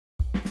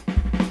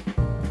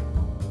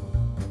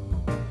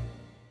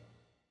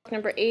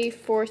Number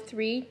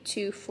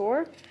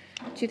A4324,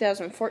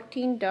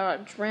 2014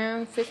 Dodge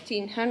Ram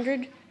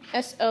 1500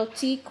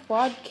 SLT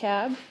quad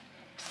cab,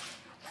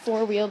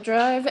 4-wheel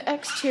drive.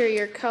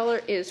 Exterior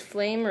color is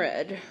flame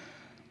red.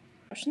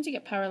 Options: you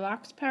get power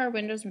locks, power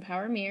windows, and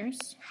power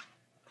mirrors.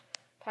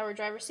 Power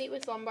driver seat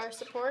with lumbar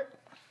support.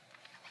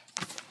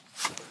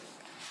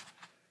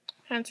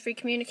 Hands-free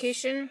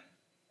communication,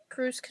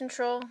 cruise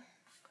control,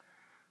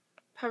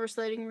 power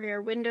sliding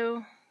rear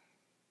window,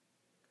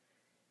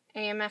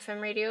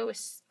 AM/FM radio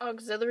with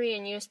auxiliary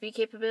and USB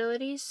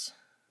capabilities,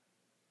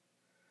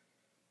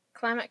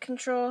 climate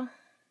control,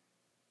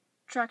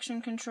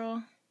 traction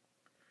control,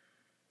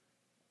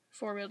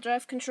 4-wheel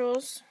drive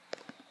controls.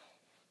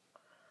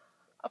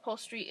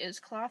 Upholstery is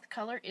cloth,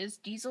 color is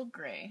diesel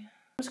gray.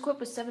 It's equipped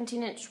with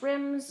 17-inch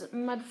rims,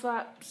 mud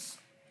flaps,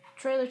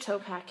 trailer tow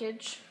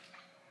package.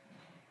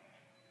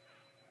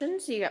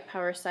 You got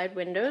power side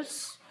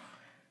windows,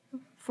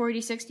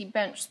 40/60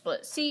 bench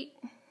split seat,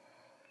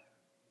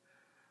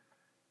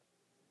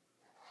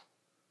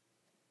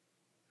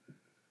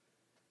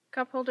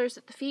 cup holders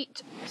at the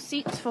feet,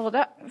 seats fold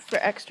up for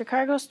extra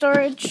cargo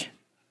storage.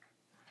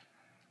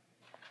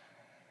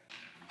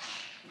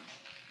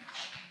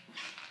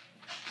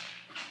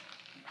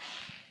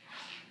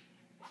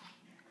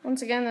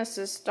 Once again, this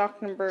is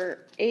stock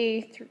number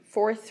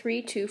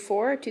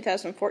A4324,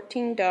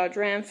 2014 Dodge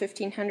Ram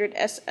 1500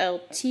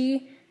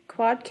 SLT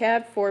quad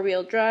cab,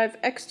 4-wheel drive.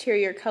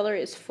 Exterior color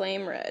is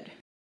flame red.